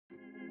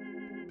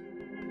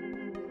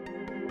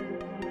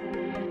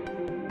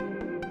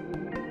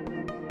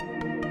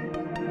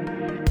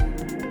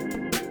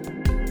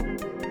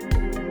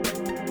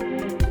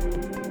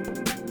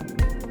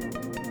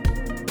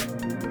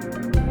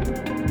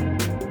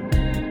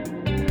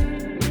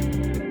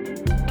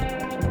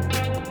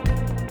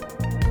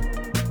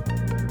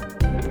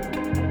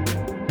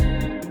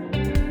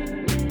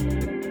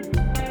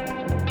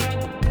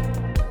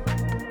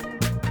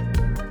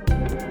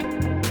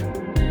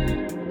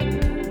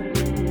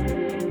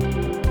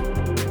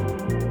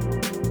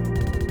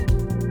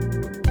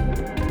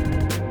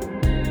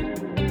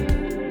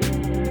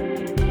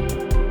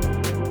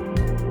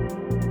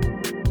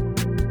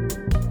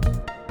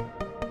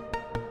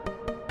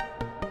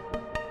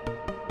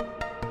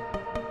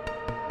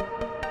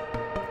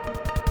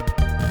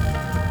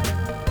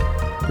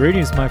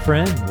Greetings, my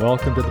friend.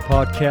 Welcome to the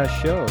podcast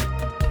show,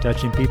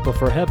 Touching People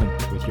for Heaven,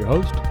 with your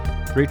host,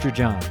 Preacher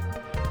John.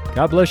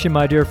 God bless you,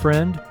 my dear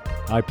friend.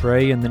 I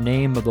pray in the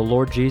name of the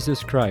Lord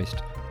Jesus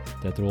Christ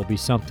that there will be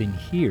something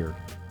here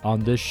on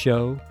this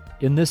show,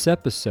 in this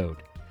episode,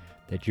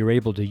 that you're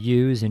able to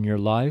use in your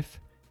life,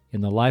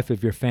 in the life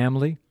of your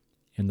family,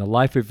 in the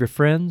life of your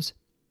friends,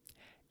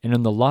 and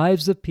in the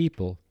lives of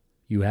people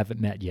you haven't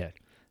met yet.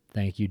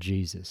 Thank you,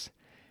 Jesus.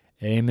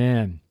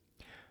 Amen.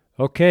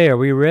 Okay, are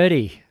we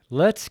ready?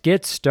 Let's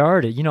get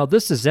started. You know,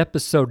 this is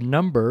episode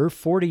number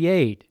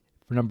 48.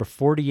 Number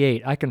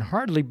 48. I can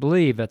hardly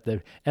believe that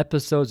the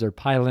episodes are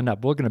piling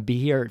up. We're going to be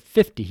here at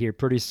 50 here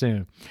pretty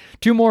soon.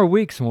 2 more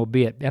weeks and we'll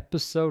be at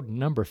episode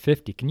number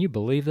 50. Can you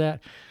believe that?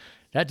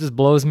 That just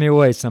blows me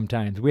away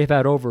sometimes. We've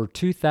had over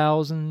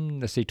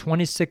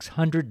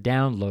 2,600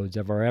 downloads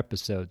of our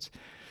episodes.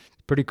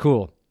 Pretty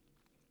cool.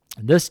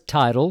 This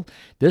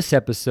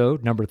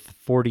episode, number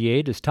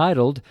 48, is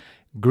titled,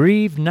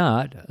 Grieve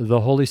Not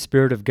the Holy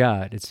Spirit of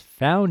God. It's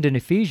found in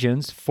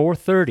Ephesians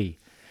 4:30.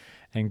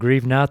 And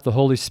grieve not the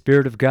Holy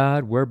Spirit of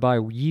God, whereby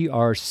ye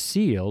are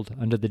sealed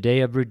unto the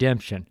day of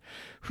redemption.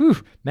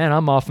 Whew, man,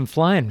 I'm off and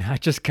flying. I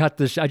just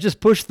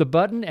pushed the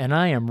button and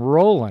I am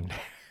rolling.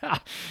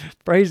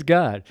 Praise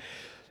God.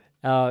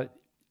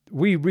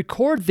 We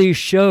record these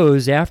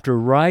shows after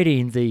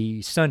writing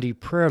the Sunday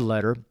prayer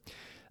letter.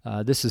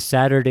 This is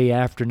Saturday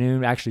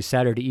afternoon, actually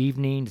Saturday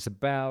evening. It's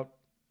about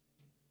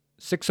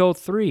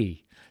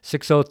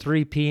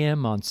 6:03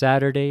 p.m. on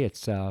Saturday.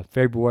 It's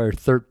February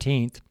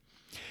 13th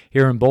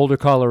here in Boulder,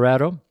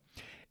 Colorado.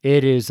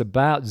 It is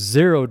about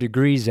 0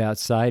 degrees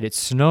outside. It's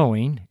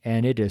snowing,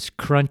 and it is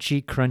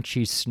crunchy,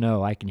 crunchy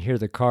snow. I can hear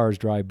the cars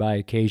drive by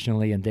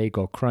occasionally, and they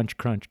go crunch,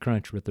 crunch,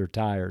 crunch with their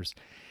tires.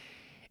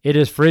 It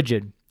is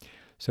frigid.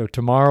 So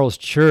tomorrow's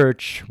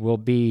church will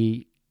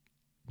be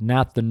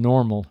not the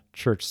normal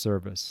church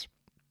service.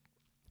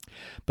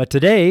 But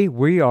today,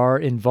 we are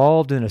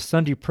involved in a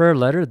Sunday prayer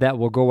letter that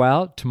will go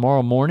out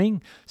tomorrow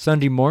morning.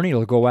 Sunday morning,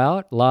 it'll go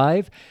out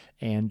live,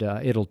 and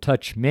it'll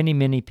touch many,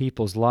 many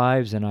people's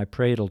lives, and I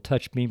pray it'll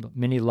touch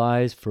many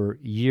lives for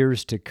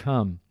years to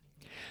come.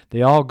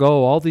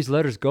 All these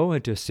letters go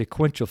into a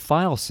sequential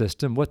file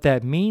system. What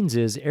that means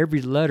is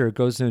every letter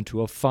goes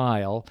into a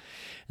file,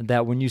 and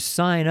that when you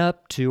sign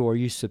up to or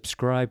you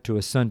subscribe to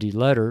a Sunday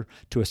prayer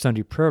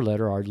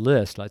letter, our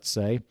list, let's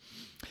say,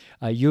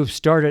 you've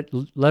started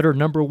letter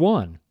number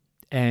 1,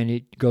 and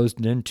it goes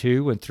then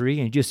 2 and 3,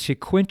 and you just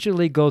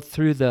sequentially go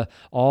through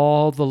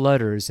all the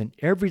letters. And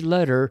every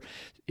letter,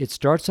 it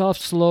starts off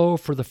slow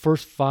for the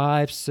first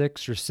 5,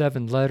 6, or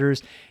 7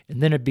 letters,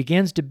 and then it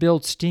begins to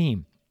build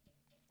steam.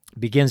 It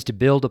begins to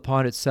build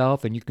upon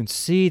itself, and you can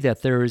see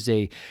that there is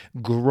a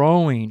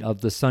growing of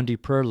the Sunday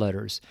prayer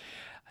letters.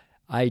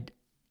 I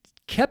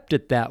kept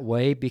it that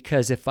way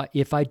because if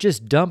I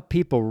just dump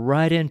people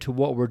right into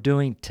what we're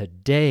doing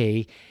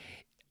today,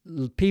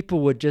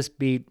 people would just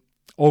be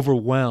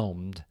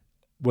overwhelmed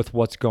with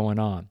what's going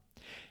on.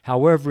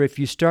 However, if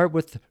you start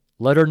with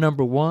letter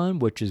number 1,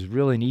 which is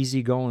really an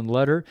easygoing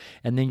letter,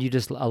 and then you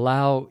just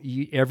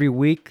every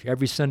week,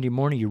 every Sunday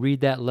morning, you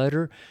read that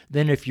letter,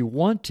 then if you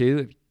want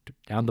to,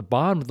 down the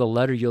bottom of the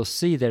letter, you'll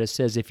see that it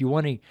says if you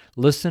want to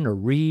listen or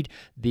read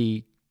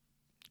the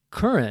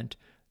current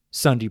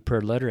Sunday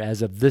prayer letter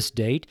as of this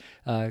date,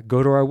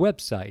 go to our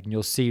website, and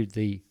you'll see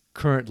the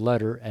current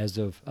letter as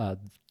of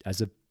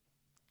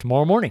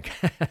tomorrow morning,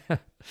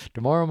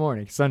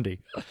 Sunday.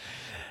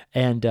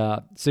 And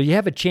so you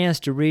have a chance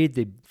to read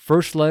the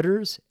first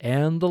letters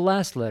and the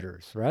last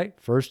letters, right?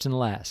 First and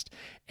last.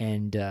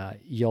 And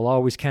you'll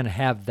always kind of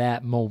have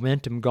that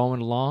momentum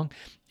going along,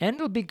 and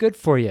it'll be good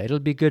for you.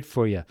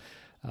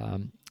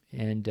 I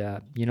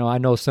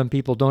know some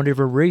people don't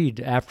ever read.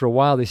 After a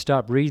while, they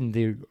stop reading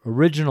the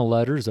original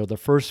letters or the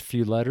first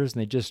few letters,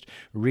 and they just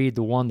read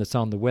the one that's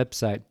on the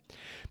website.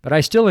 But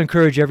I still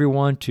encourage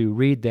everyone to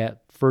read that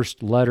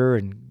first letter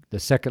and the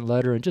second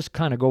letter and just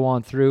kind of go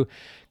on through,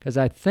 because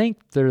I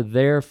think they're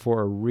there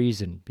for a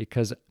reason.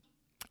 Because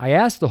I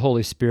asked the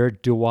Holy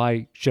Spirit,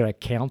 should I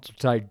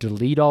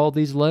delete all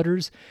these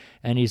letters?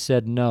 And he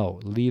said, no,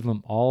 leave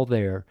them all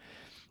there.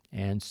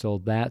 And so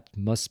that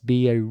must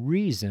be a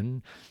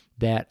reason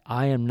that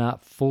I am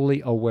not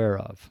fully aware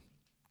of.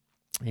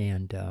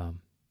 And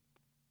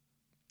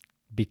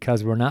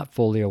because we're not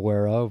fully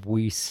aware of,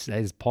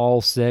 as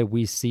Paul said,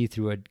 we see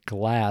through a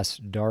glass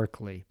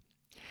darkly.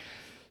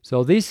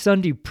 So these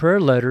Sunday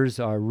prayer letters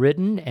are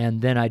written,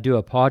 and then I do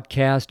a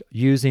podcast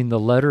using the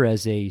letter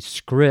as a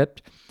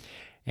script,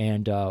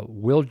 and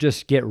we'll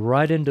just get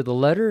right into the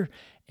letter,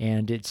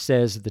 and it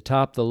says at the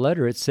top of the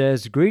letter, it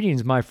says,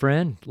 Greetings, my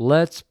friend,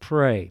 let's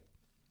pray.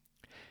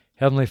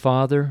 Heavenly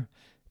Father,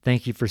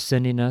 thank you for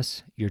sending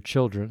us, your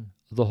children,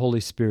 the Holy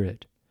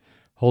Spirit.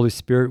 Holy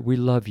Spirit, we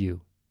love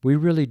you. We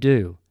really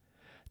do.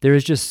 There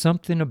is just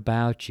something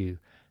about you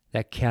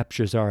that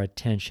captures our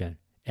attention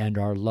and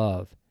our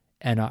love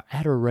and our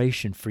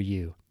adoration for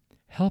you.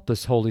 Help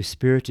us, Holy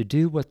Spirit, to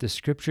do what the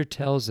Scripture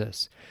tells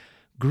us.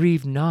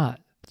 Grieve not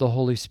the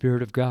Holy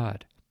Spirit of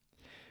God.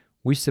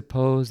 We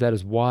suppose that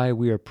is why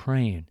we are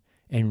praying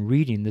and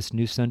reading this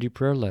new Sunday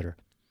prayer letter.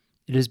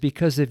 It is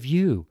because of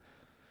you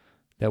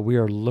that we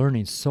are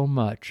learning so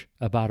much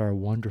about our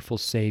wonderful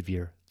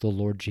Savior, the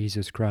Lord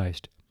Jesus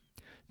Christ.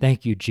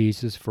 Thank you,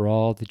 Jesus, for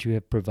all that you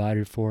have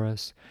provided for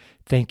us.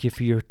 Thank you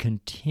for your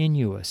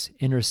continuous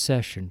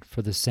intercession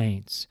for the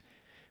saints.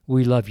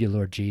 We love you,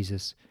 Lord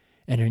Jesus,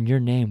 and in your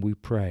name we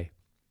pray.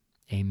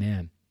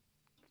 Amen.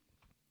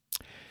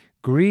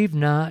 Grieve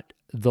not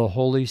the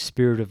Holy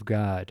Spirit of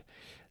God.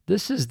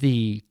 This is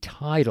the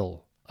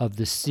title of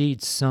the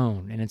seed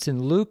sown, and it's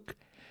in Luke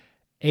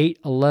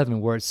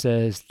 8:11, where it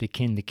says, the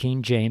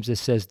King James, it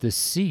says, the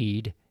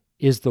seed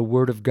is the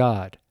word of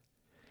God.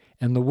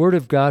 And the word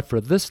of God for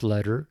this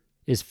letter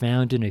is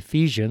found in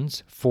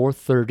Ephesians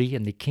 4:30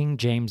 in the King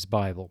James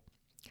Bible.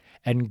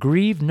 And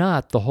grieve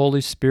not the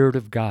Holy Spirit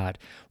of God,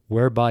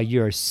 whereby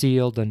you are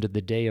sealed unto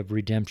the day of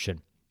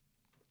redemption.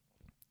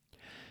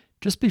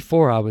 Just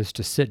before I was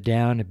to sit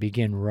down and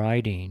begin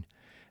writing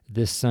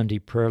this Sunday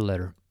prayer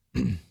letter,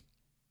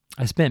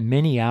 I spent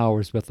many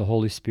hours with the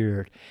Holy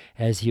Spirit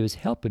as He was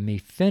helping me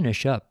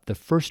finish up the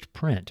first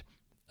print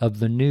of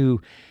the new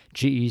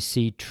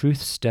GEC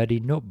Truth Study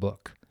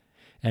Notebook.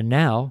 And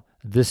now,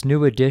 this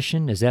new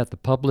edition is at the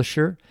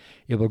publisher.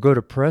 It will go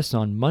to press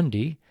on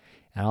Monday,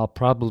 and I'll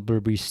probably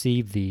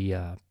receive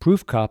the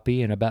proof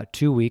copy in about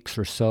 2 weeks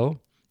or so.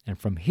 And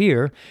from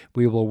here,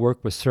 we will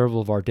work with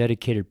several of our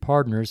dedicated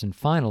partners and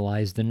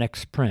finalize the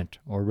next print,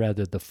 or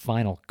rather the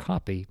final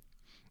copy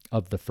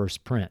of the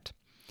first print.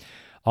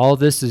 All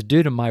this is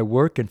due to my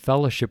work and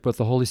fellowship with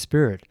the Holy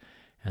Spirit,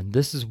 and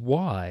this is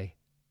why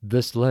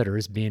this letter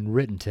is being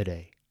written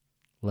today.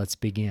 Let's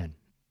begin.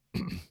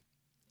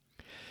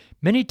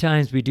 Many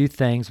times we do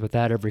things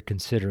without ever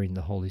considering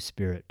the Holy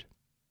Spirit.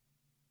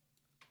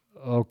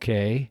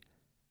 Okay,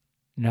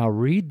 now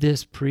read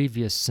this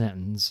previous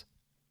sentence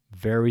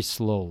very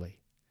slowly,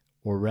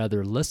 or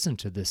rather listen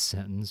to this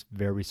sentence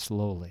very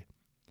slowly.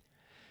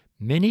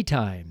 Many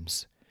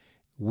times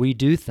we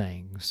do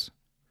things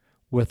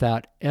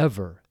without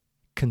ever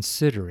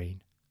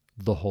considering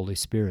the Holy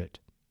Spirit.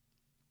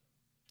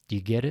 Do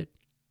you get it?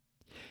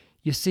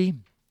 You see,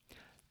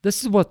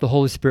 this is what the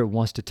Holy Spirit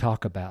wants to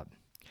talk about.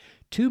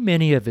 Too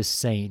many of His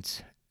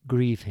saints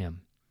grieve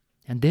Him,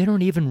 and they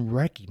don't even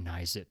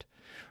recognize it,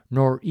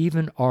 nor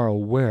even are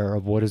aware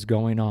of what is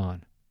going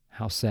on.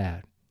 How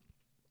sad.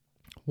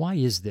 Why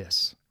is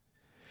this?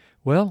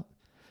 Well,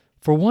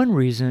 for one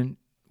reason,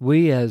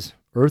 we as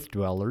earth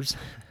dwellers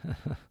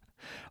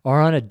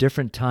are on a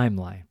different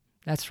timeline.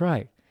 That's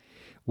right.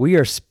 We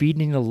are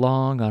speeding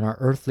along on our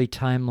earthly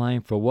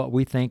timeline for what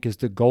we think is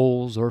the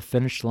goals or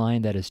finish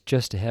line that is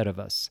just ahead of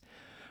us,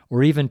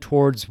 or even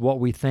towards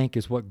what we think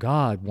is what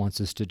God wants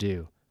us to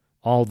do,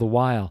 all the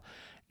while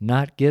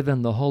not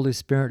giving the Holy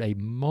Spirit a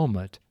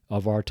moment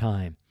of our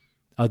time,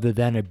 other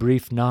than a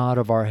brief nod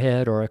of our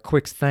head or a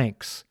quick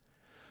thanks,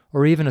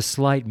 or even a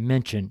slight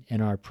mention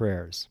in our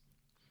prayers.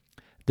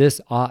 This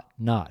ought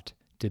not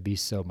to be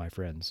so, my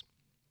friends.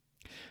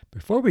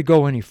 Before we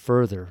go any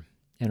further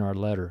in our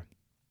letter,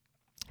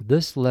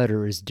 this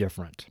letter is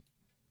different.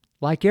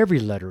 Like every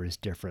letter is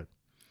different.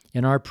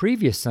 In our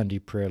previous Sunday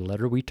prayer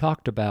letter, we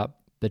talked about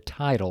the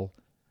title,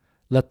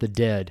 Let the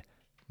Dead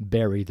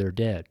Bury Their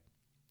Dead,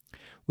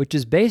 which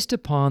is based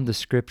upon the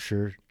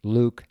scripture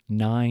Luke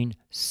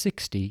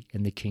 9:60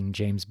 in the King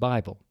James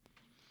Bible.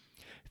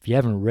 If you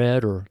haven't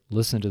read or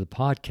listened to the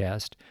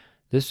podcast,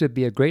 this would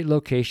be a great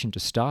location to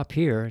stop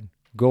here and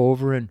go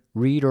over and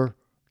read or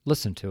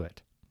listen to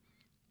it.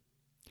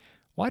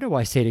 Why do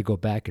I say to go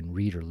back and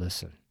read or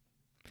listen?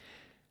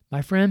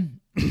 My friend,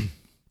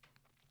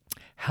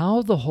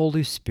 how the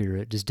Holy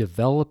Spirit is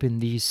developing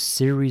these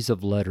series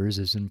of letters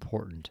is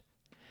important.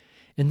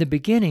 In the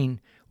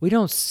beginning, we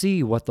don't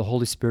see what the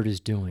Holy Spirit is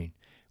doing.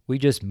 We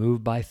just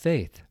move by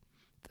faith.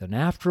 Then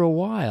after a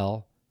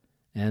while,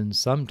 and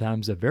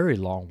sometimes a very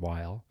long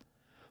while,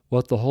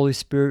 what the Holy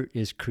Spirit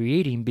is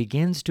creating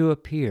begins to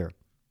appear.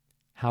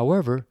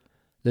 However,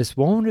 this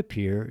won't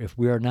appear if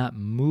we are not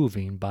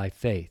moving by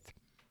faith.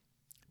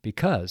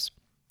 Because,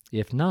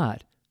 if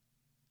not,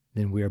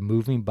 then we are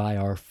moving by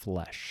our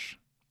flesh.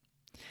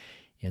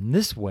 In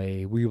this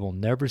way, we will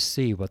never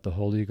see what the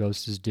Holy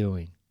Ghost is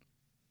doing.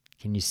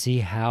 Can you see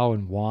how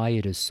and why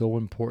it is so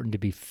important to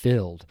be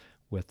filled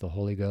with the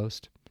Holy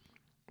Ghost?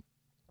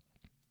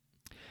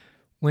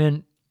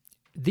 When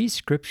these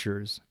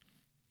scriptures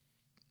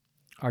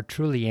are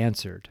truly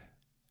answered,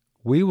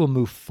 we will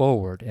move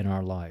forward in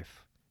our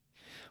life.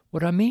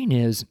 What I mean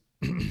is,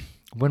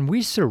 when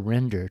we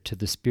surrender to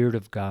the Spirit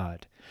of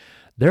God,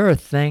 there are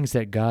things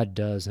that God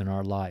does in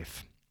our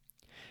life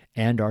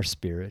and our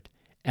spirit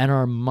and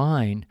our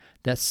mind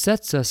that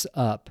sets us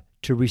up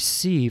to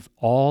receive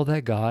all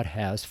that God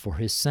has for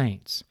His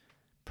saints.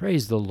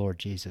 Praise the Lord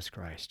Jesus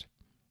Christ.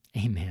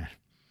 Amen.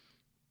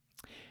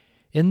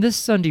 In this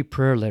Sunday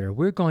prayer letter,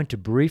 we're going to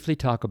briefly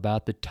talk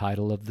about the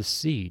title of the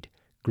seed,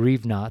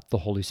 Grieve Not the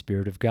Holy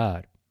Spirit of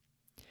God.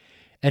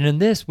 And in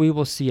this, we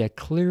will see a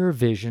clearer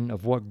vision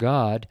of what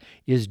God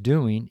is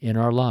doing in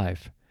our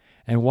life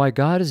and why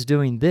God is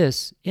doing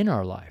this in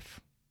our life.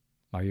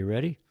 Are you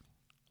ready?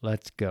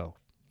 Let's go.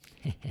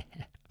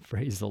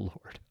 Praise the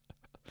Lord.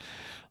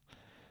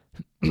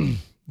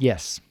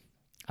 Yes,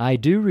 I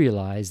do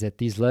realize that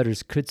these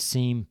letters could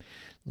seem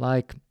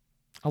like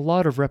a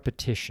lot of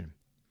repetition.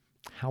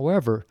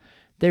 However,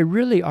 they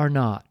really are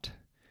not.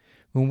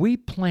 When we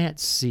plant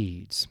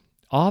seeds,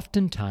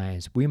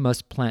 oftentimes we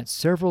must plant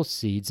several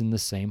seeds in the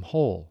same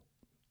hole.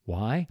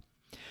 Why?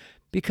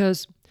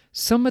 Because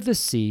some of the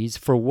seeds,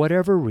 for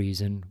whatever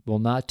reason, will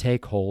not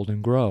take hold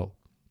and grow.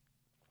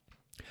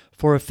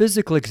 For a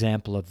physical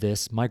example of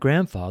this, my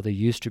grandfather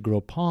used to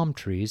grow palm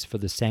trees for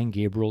the San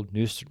Gabriel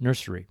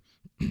nursery.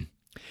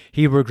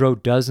 He would grow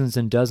dozens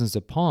and dozens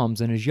of palms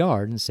in his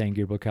yard in San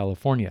Gabriel,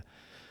 California.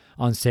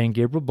 On San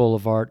Gabriel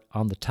Boulevard,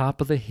 on the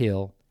top of the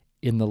hill,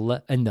 in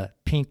the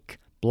pink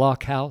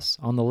blockhouse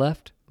on the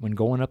left when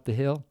going up the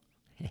hill.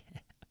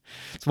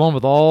 It's one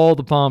with all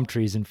the palm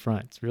trees in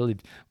front.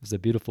 It was a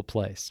beautiful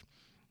place.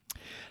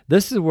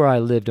 This is where I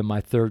lived in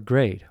my 3rd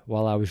grade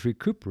while I was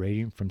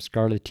recuperating from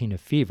scarlatina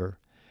fever,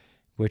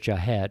 which I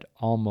had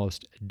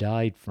almost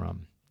died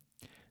from,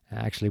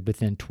 actually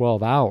within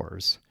 12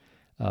 hours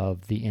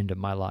of the end of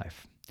my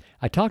life.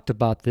 I talked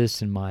about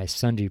this in my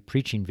Sunday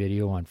preaching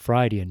video on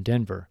Friday in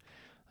Denver.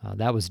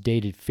 That was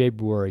dated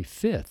February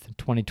 5th,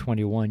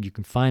 2021. You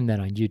can find that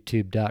on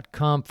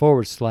youtube.com/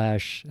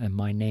 and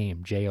my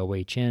name,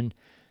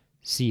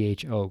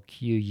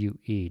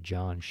 JohnChoque,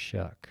 John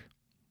Shuck.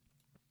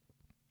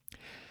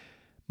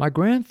 My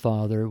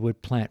grandfather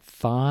would plant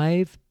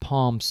 5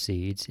 palm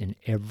seeds in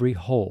every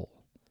hole,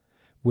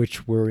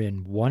 which were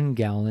in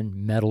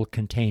 1-gallon metal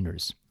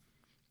containers.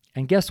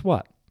 And guess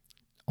what?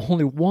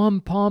 Only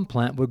 1 palm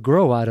plant would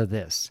grow out of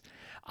this.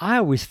 I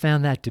always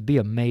found that to be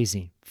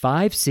amazing.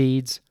 5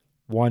 seeds,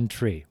 1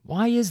 tree.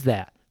 Why is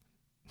that?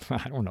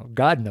 I don't know.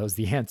 God knows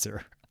the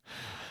answer.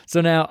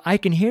 So now I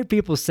can hear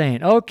people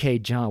saying, okay,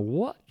 John,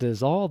 what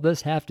does all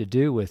this have to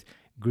do with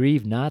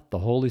grieve not the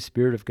Holy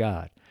Spirit of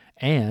God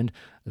and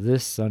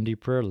this Sunday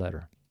prayer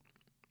letter?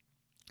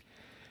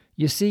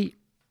 You see,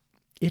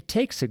 it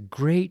takes a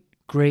great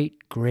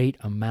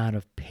amount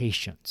of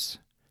patience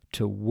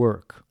to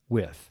work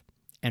with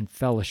and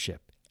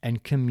fellowship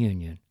and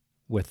communion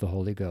with the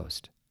Holy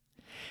Ghost.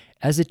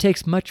 As it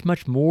takes much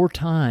more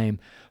time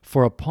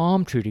for a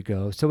palm tree to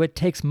go, so it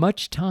takes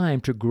much time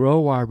to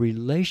grow our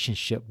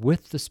relationship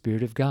with the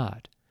Spirit of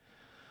God.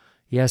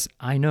 Yes,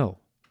 I know.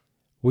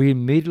 We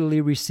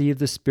immediately receive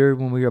the Spirit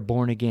when we are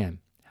born again.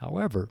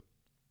 However,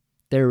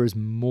 there is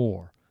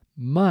more,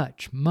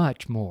 much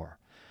more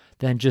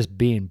than just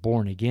being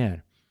born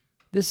again.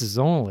 This is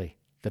only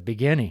the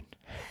beginning.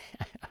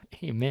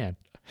 Amen.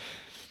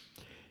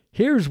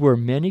 Here's where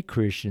many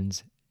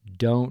Christians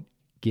don't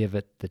give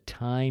it the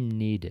time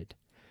needed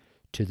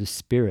to the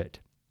Spirit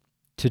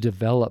to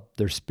develop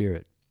their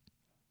spirit.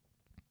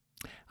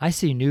 I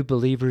see new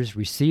believers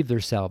receive their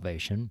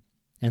salvation,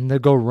 and they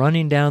go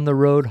running down the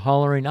road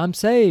hollering, I'm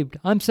saved,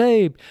 I'm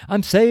saved,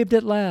 I'm saved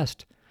at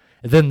last.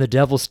 And then the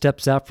devil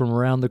steps out from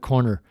around the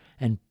corner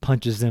and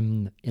punches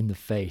them in the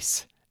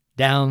face.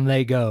 Down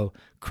they go,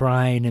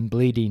 crying and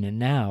bleeding, and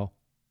now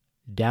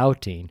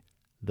doubting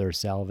their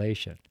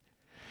salvation.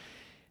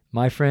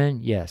 My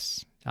friend,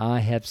 yes, I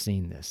have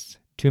seen this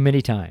too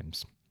many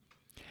times.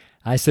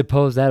 I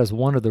suppose that is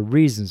one of the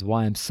reasons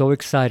why I'm so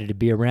excited to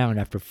be around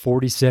after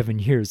 47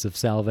 years of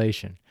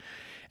salvation.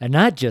 And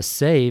not just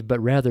saved, but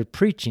rather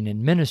preaching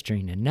and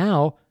ministering, and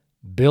now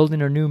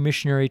building a new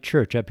missionary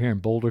church up here in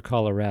Boulder,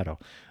 Colorado.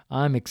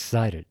 I'm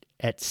excited.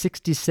 At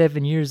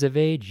 67 years of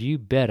age, you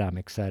bet I'm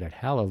excited.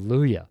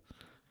 Hallelujah.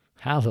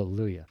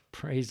 Hallelujah.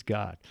 Praise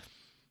God.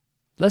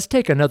 Let's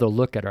take another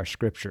look at our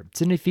scripture.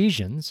 It's in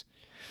Ephesians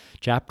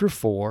chapter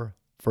 4,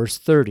 verse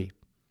 30.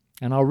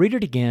 And I'll read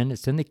it again.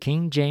 It's in the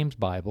King James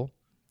Bible.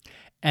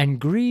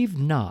 And grieve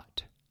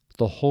not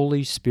the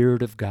Holy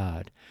Spirit of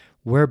God,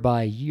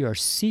 whereby ye are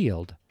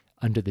sealed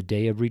unto the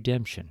day of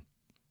redemption.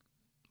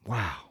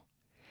 Wow.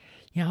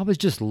 I was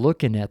just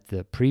looking at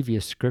the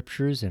previous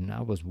scriptures, and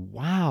I was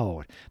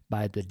wowed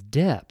by the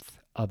depth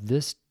of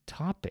this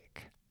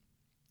topic.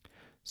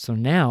 So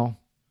now,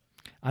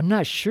 I'm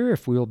not sure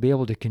if we'll be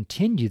able to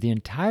continue the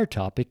entire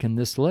topic in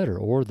this letter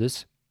or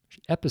this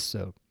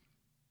episode.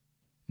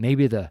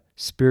 Maybe the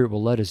Spirit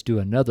will let us do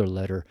another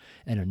letter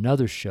and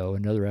another show,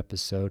 another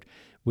episode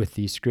with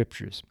these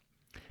scriptures,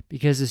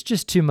 because it's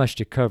just too much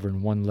to cover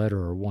in one letter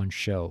or one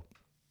show.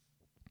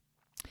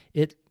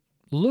 It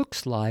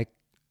looks like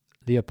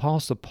the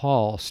Apostle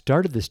Paul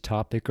started this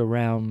topic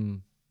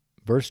around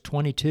verse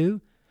 22.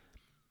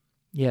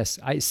 Yes,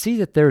 I see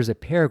that there is a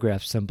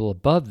paragraph symbol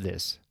above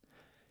this.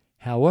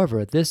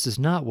 However, this is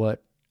not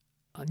what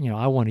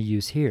I want to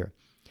use here,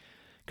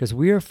 because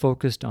we are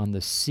focused on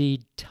the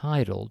seed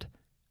titled,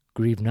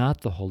 Grieve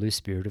not the Holy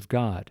Spirit of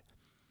God.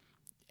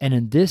 And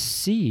in this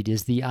seed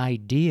is the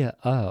idea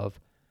of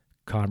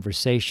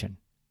conversation.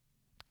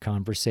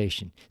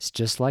 Conversation. It's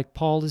just like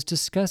Paul is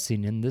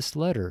discussing in this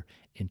letter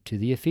into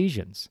the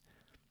Ephesians.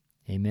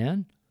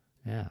 Amen?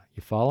 Yeah,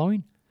 you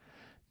following?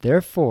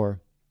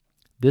 Therefore,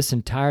 this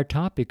entire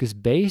topic is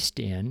based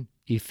in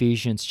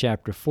Ephesians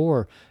chapter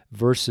 4,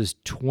 verses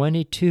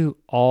 22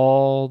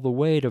 all the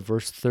way to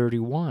verse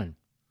 31.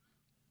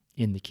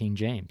 in the King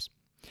James.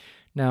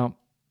 Now,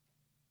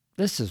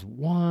 this is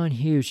one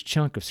huge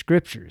chunk of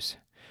scriptures,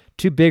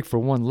 too big for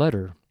one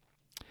letter.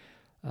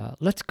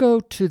 Let's go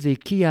to the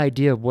key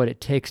idea of what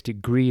it takes to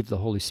grieve the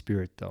Holy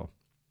Spirit, though,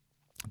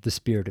 the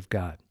Spirit of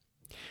God.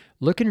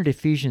 Looking at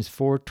Ephesians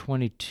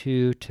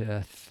 4:22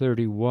 to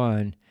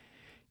 31,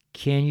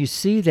 can you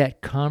see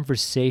that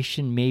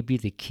conversation may be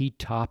the key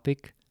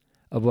topic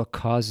of what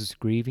causes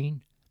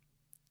grieving?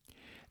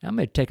 Now, I'm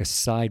going to take a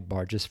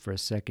sidebar just for a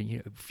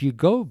second. If you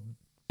go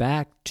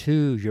back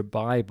to your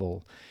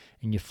Bible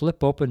and you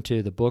flip open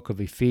to the book of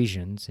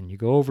Ephesians and you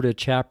go over to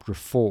chapter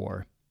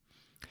 4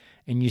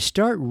 and you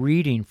start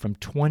reading from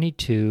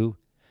 22,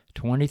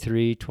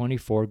 23,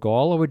 24, go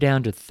all the way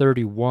down to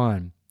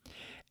 31,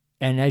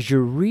 and as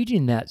you're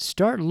reading that,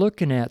 start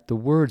looking at the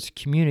words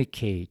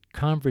communicate,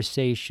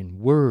 conversation,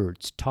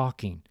 words,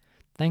 talking,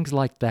 things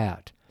like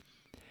that.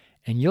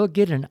 And you'll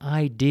get an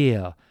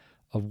idea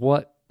of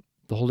what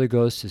the Holy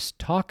Ghost is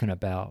talking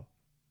about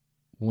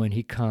when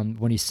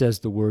he says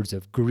the words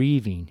of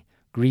grieving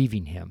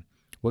him,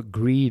 what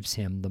grieves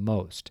him the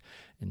most.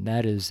 And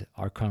that is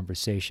our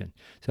conversation.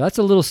 So that's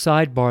a little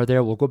sidebar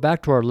there. We'll go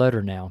back to our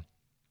letter now.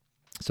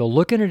 So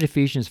looking at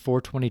Ephesians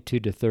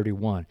 4:22 to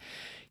 31,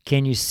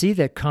 can you see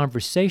that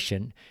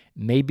conversation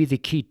may be the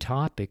key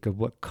topic of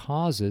what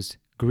causes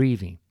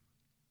grieving?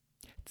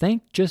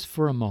 Think just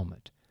for a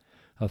moment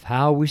of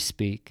how we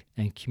speak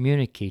and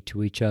communicate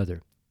to each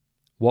other.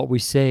 What we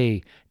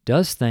say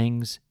does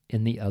things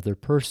in the other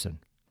person,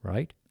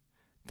 right?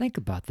 Think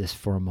about this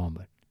for a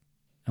moment,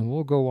 and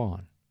we'll go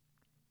on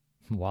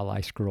while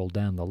I scroll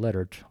down the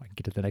letter so I can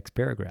get to the next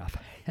paragraph.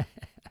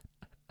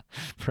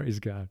 Praise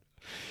God.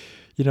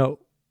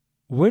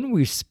 When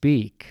we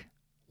speak,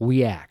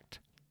 we act.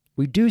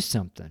 We do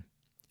something.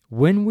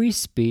 When we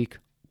speak,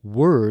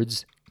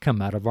 words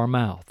come out of our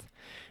mouth.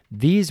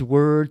 These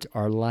words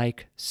are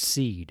like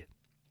seed.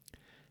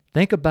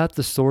 Think about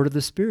the sword of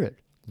the Spirit.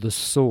 The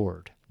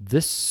sword.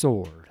 This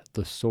sword.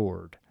 The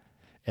sword.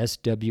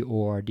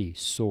 S-W-O-R-D.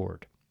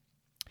 Sword.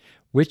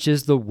 Which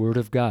is the Word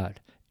of God.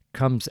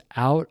 Comes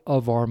out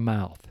of our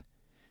mouth.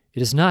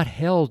 It is not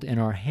held in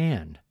our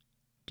hand.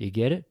 Do you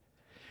get it?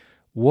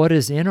 What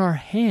is in our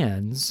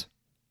hands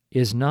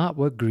is not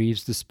what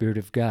grieves the Spirit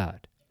of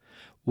God.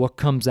 What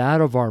comes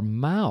out of our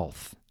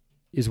mouth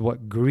is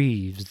what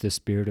grieves the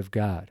Spirit of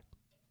God.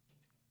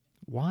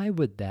 Why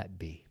would that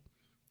be?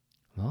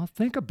 Well,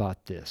 think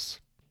about this.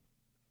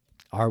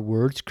 Our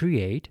words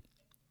create.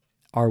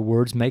 Our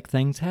words make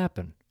things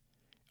happen.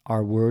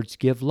 Our words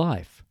give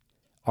life.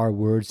 Our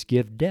words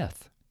give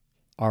death.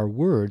 Our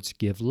words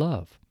give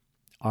love.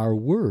 Our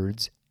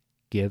words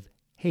give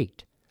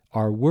hate.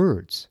 Our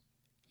words.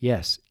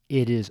 Yes,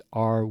 it is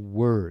our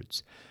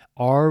words.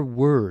 Our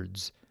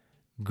words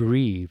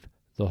grieve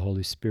the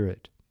Holy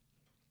Spirit.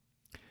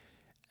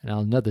 Now,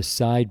 another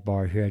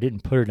sidebar here. I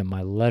didn't put it in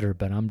my letter,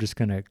 but I'm just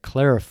going to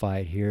clarify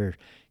it here,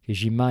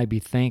 because you might be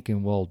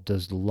thinking, well,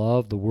 does the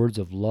words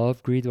of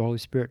love grieve the Holy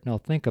Spirit? No,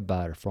 think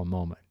about it for a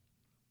moment.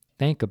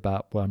 Think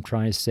about what I'm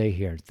trying to say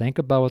here. Think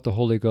about what the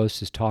Holy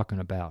Ghost is talking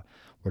about.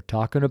 We're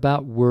talking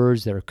about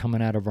words that are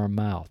coming out of our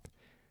mouth.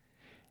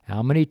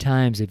 How many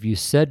times have you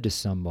said to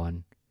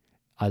someone,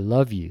 I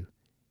love you,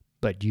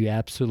 but you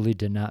absolutely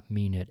did not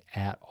mean it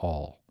at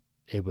all?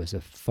 It was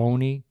a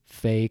phony,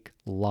 fake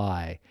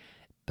lie,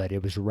 but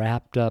it was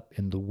wrapped up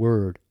in the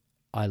word,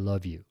 I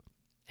love you,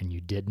 and you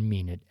didn't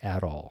mean it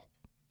at all.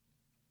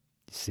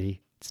 You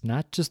see, it's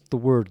not just the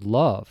word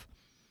love,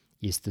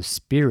 it's the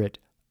spirit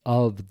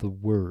of the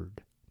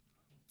word.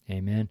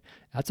 Amen.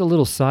 That's a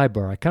little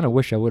sidebar. I kind of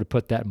wish I would have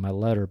put that in my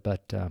letter,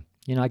 but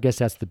I guess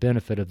that's the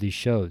benefit of these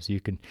shows.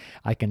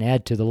 I can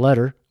add to the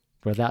letter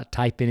without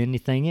typing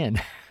anything in.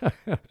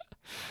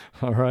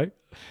 All right?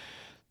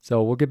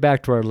 So we'll get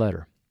back to our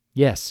letter.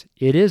 Yes,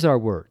 it is our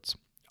words.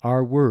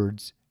 Our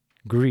words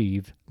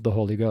grieve the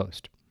Holy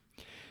Ghost.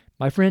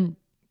 My friend,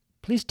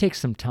 please take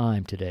some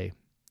time today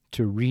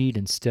to read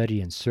and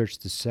study and search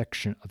the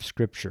section of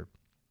Scripture.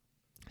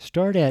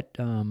 Start at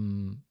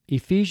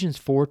Ephesians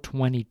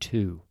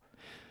 4:22.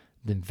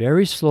 Then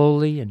very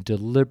slowly and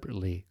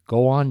deliberately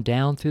go on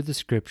down through the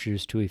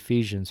Scriptures to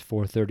Ephesians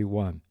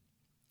 4:31.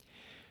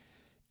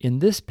 In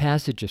this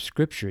passage of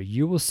Scripture,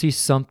 you will see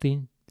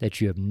something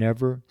that you have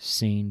never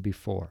seen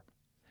before.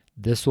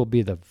 This will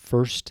be the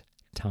first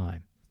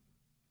time.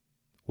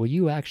 Will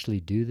you actually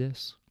do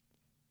this?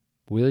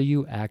 Will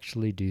you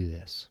actually do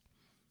this?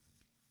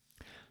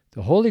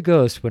 The Holy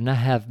Ghost would not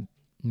have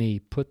me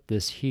put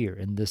this here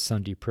in this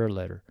Sunday prayer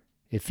letter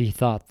if he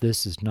thought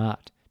this is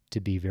not to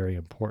be very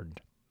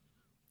important.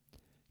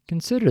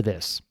 Consider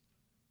this.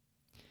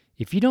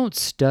 If you don't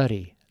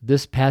study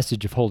this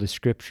passage of Holy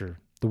Scripture,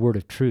 the Word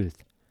of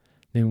Truth,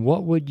 then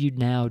what would you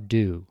now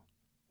do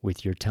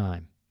with your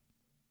time?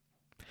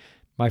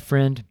 My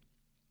friend,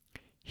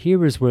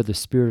 here is where the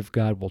Spirit of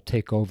God will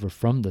take over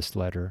from this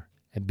letter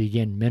and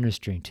begin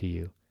ministering to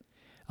you.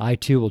 I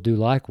too will do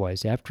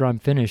likewise. After I'm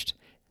finished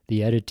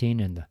the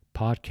editing and the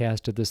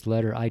podcast of this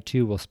letter, I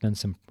too will spend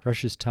some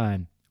precious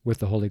time with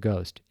the Holy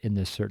Ghost in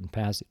this certain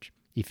passage,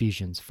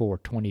 Ephesians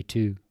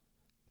 4:22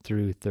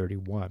 through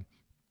 31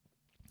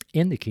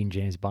 in the King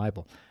James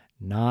Bible,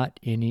 not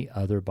any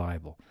other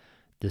Bible.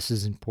 This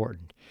is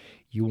important.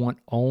 You want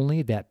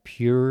only that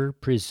pure,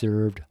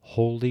 preserved,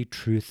 holy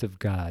truth of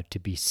God to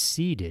be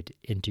seeded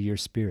into your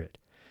spirit.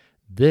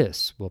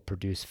 This will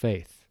produce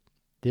faith.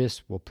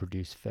 This will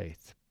produce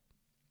faith.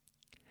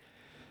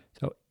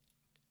 So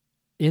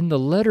in the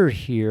letter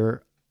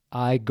here,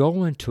 I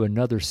go into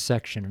another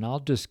section, and I'll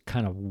just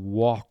kind of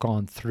walk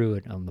on through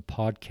it on the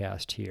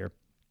podcast here.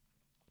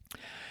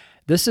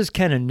 This is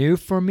kind of new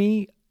for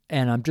me,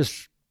 and I'm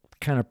just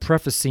kind of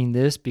prefacing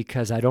this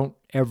because I don't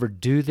ever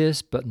do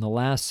this, but in the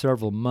last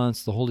several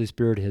months, the Holy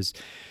Spirit has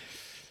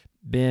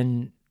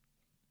been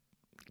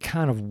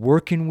kind of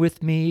working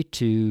with me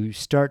to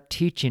start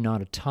teaching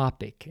on a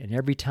topic. And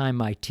every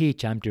time I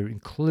teach, I'm to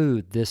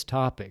include this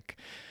topic.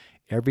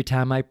 Every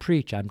time I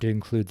preach, I'm to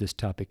include this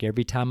topic.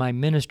 Every time I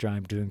minister,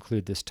 I'm to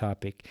include this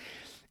topic.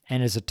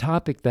 And it's a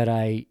topic that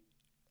I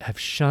have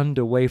shunned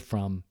away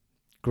from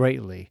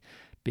greatly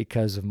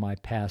because of my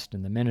past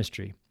in the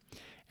ministry.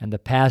 And the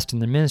past in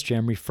the ministry,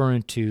 I'm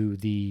referring to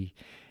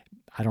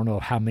I don't know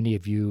how many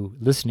of you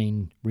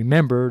listening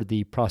remember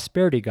the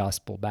prosperity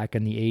gospel back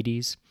in the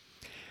 80s.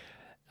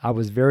 I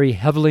was very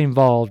heavily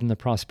involved in the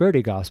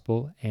prosperity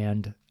gospel,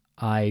 and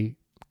I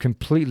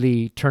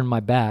completely turned my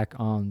back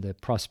on the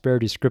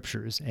prosperity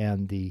scriptures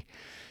and the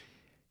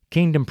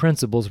kingdom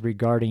principles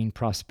regarding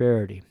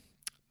prosperity.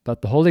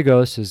 But the Holy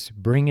Ghost is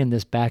bringing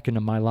this back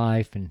into my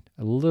life in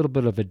a little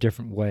bit of a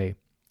different way.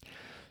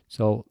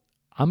 So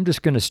I'm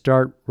just going to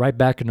start right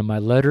back into my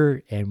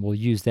letter, and we'll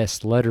use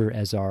this letter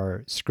as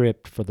our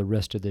script for the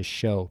rest of this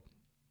show.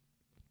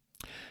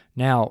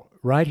 Now,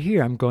 right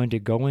here, I'm going to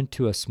go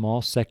into a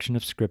small section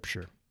of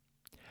Scripture.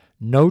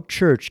 No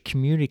church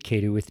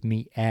communicated with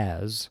me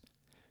as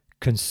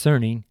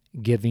concerning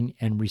giving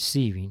and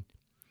receiving,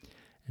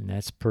 and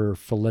that's per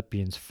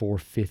Philippians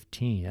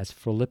 4:15. That's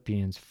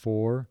Philippians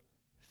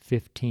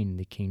 4:15 in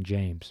the King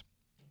James.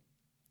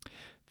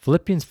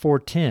 Philippians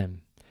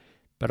 4:10.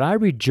 But I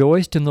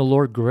rejoiced in the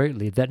Lord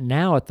greatly, that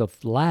now at the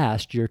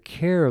last your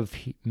care of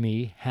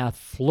me hath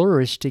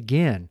flourished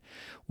again,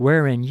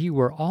 wherein ye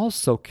were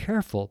also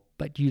careful,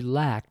 but you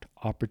lacked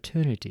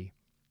opportunity.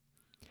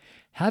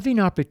 Having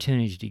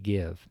opportunity to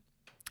give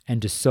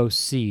and to sow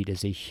seed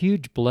is a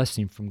huge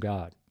blessing from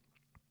God.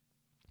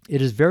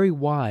 It is very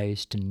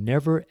wise to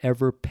never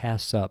ever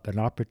pass up an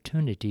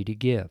opportunity to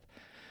give.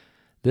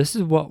 This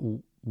is what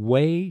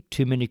way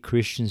too many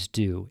Christians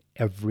do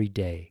every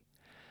day.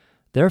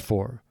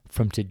 Therefore,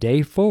 from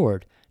today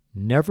forward,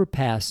 never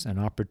pass an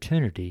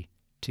opportunity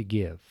to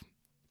give.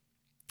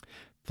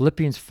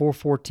 Philippians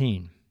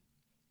 4:14.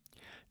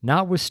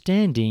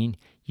 Notwithstanding,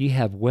 ye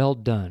have well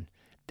done,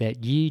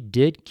 that ye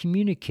did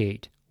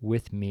communicate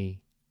with me,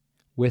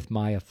 with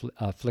my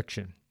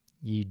affliction.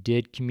 Ye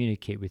did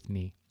communicate with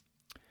me,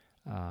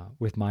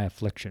 with my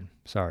affliction.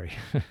 Sorry.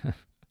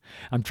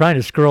 I'm trying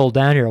to scroll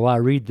down here while I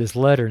read this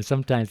letter, and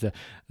sometimes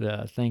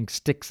the thing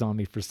sticks on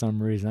me for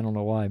some reason. I don't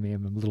know why. Maybe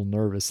I'm a little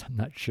nervous. I'm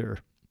not sure.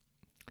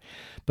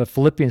 But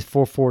Philippians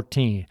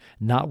 4:14,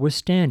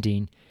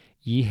 notwithstanding,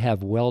 ye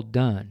have well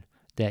done,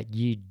 that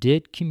ye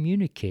did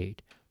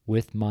communicate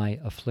with my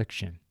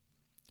affliction.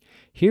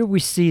 Here we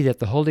see that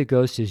the Holy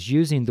Ghost is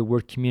using the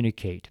word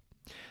communicate.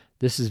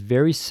 This is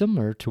very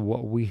similar to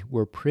what we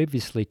were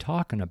previously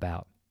talking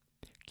about.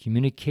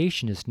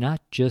 Communication is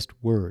not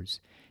just words,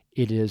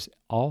 it is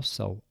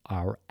also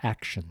our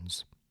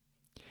actions.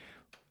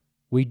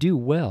 We do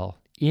well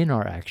in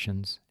our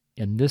actions.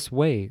 In this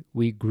way,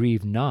 we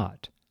grieve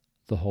not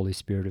the Holy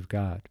Spirit of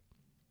God.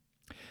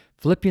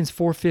 Philippians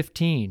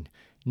 4:15,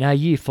 now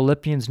ye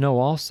Philippians know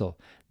also,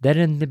 that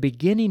in the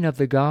beginning of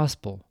the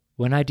gospel,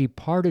 when I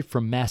departed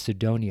from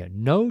Macedonia,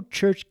 no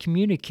church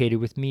communicated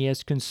with me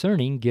as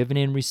concerning giving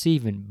and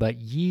receiving,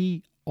 but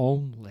ye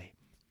only.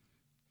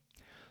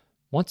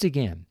 Once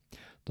again,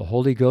 the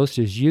Holy Ghost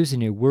is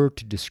using a word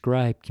to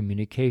describe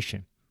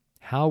communication.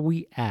 How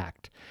we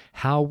act,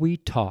 how we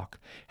talk,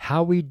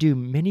 how we do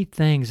many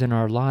things in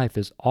our life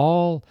is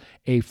all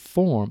a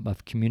form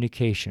of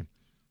communication.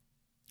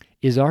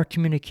 Is our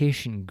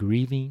communication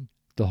grieving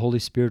the Holy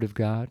Spirit of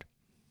God?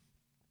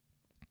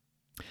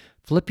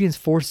 Philippians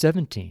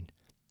 4:17,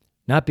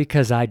 not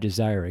because I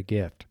desire a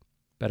gift,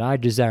 but I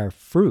desire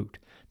fruit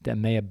that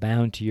may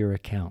abound to your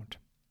account.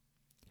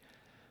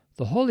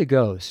 The Holy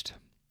Ghost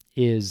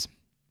is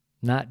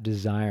not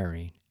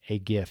desiring a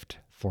gift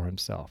for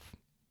himself.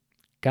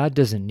 God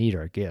doesn't need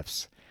our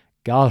gifts.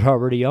 God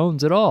already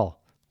owns it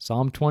all.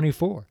 Psalm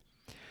 24.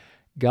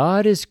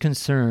 God is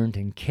concerned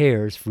and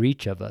cares for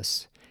each of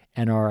us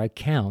and our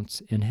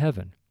accounts in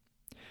heaven.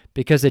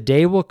 Because a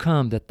day will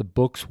come that the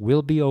books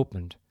will be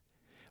opened.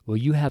 Will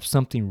you have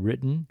something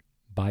written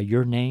by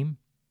your name?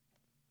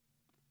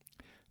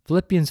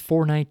 Philippians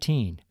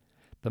 4:19.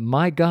 But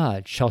my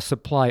God shall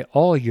supply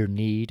all your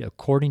need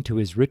according to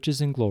his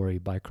riches and glory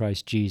by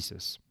Christ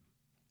Jesus.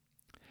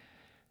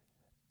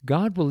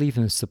 God will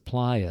even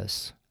supply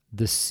us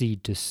the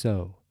seed to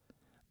sow.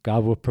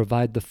 God will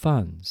provide the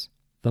funds,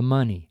 the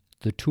money,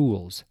 the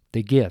tools,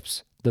 the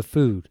gifts, the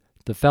food,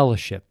 the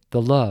fellowship,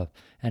 the love.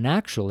 And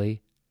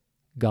actually,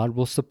 God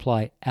will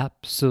supply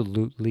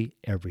absolutely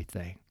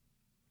everything.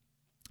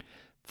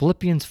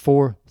 Philippians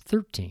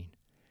 4:13.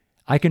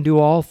 I can do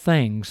all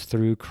things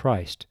through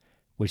Christ,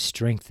 which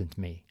strengthens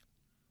me.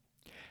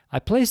 I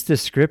place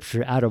this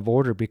scripture out of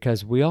order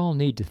because we all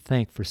need to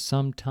think for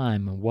some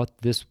time on what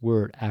this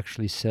word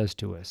actually says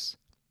to us.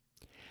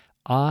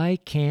 I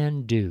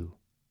can do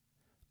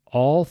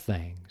all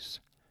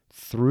things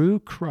through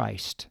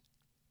Christ,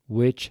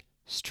 which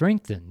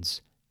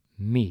strengthens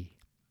me.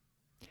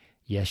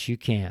 Yes, you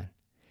can.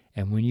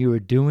 And when you are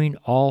doing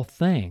all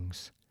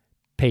things,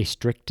 pay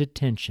strict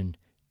attention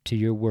to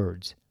your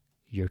words,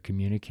 your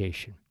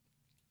communication.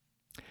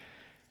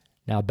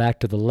 Now back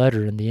to the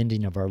letter and the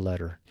ending of our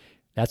letter.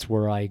 That's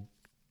where I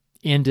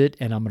end it,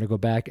 and I'm going to go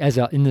back.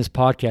 In this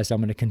podcast,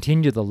 I'm going to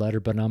continue the letter,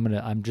 but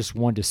I'm just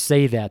wanting to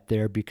say that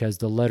there because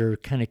the letter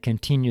kind of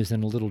continues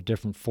in a little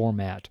different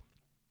format.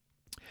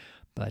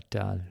 But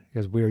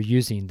because we're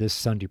using this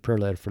Sunday prayer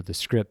letter for the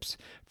scripts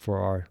for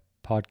our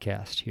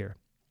podcast here.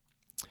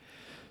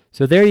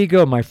 So there you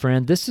go, my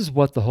friend. This is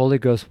what the Holy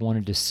Ghost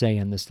wanted to say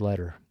in this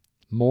letter.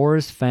 More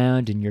is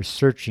found in your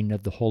searching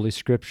of the Holy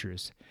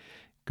Scriptures.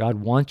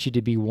 God wants you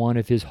to be one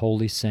of His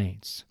holy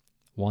saints.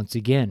 Once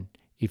again,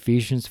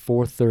 Ephesians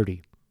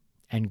 4:30,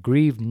 and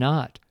grieve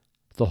not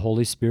the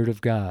Holy Spirit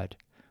of God,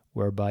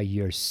 whereby ye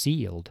are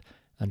sealed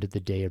unto the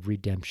day of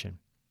redemption.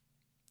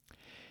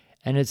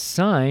 And it's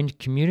signed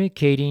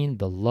communicating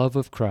the love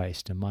of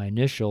Christ, and my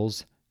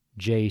initials,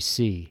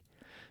 JC.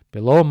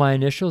 Below my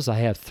initials, I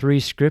have 3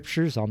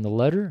 scriptures on the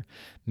letter,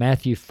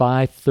 Matthew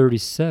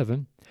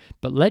 5:37,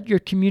 but let your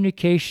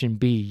communication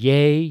be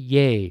yea,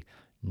 yea,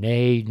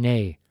 nay,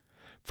 nay.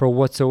 For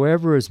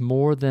whatsoever is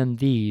more than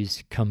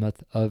these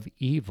cometh of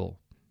evil.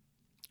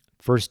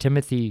 1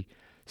 Timothy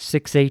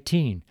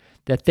 6:18,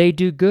 that they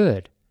do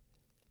good,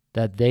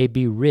 that they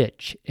be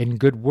rich in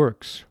good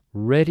works,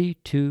 ready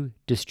to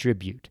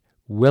distribute,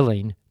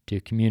 willing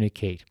to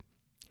communicate.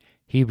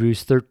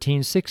 Hebrews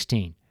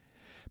 13:16,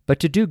 but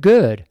to do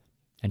good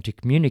and to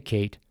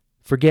communicate,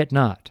 forget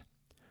not,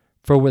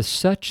 for with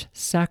such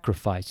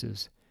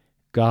sacrifices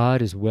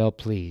God is well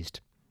pleased.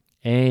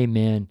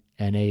 Amen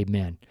and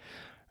amen.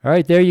 All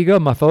right, there you go,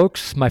 my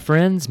folks, my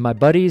friends, my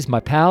buddies,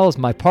 my pals,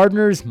 my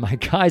partners, my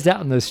guys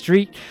out in the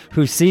street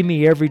who see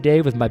me every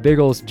day with my big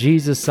old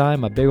Jesus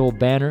sign, my big old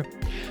banner.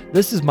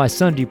 This is my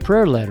Sunday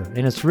prayer letter,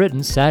 and it's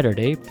written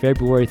Saturday,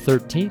 February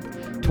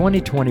 13th,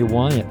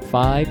 2021 at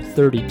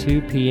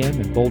 5:32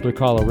 p.m. in Boulder,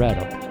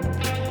 Colorado.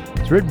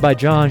 It's written by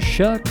John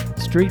Shuck,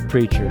 street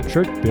preacher,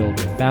 church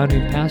builder,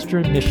 founding pastor,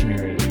 and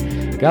missionary.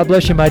 God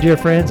bless you, my dear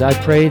friends. I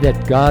pray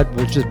that God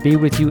will just be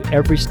with you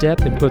every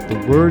step and put the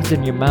words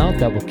in your mouth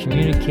that will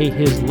communicate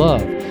His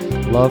love.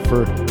 Love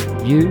for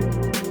you,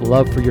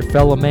 love for your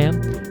fellow man,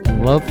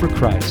 and love for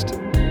Christ.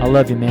 I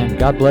love you, man.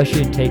 God bless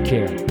you and take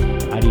care.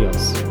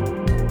 Adios.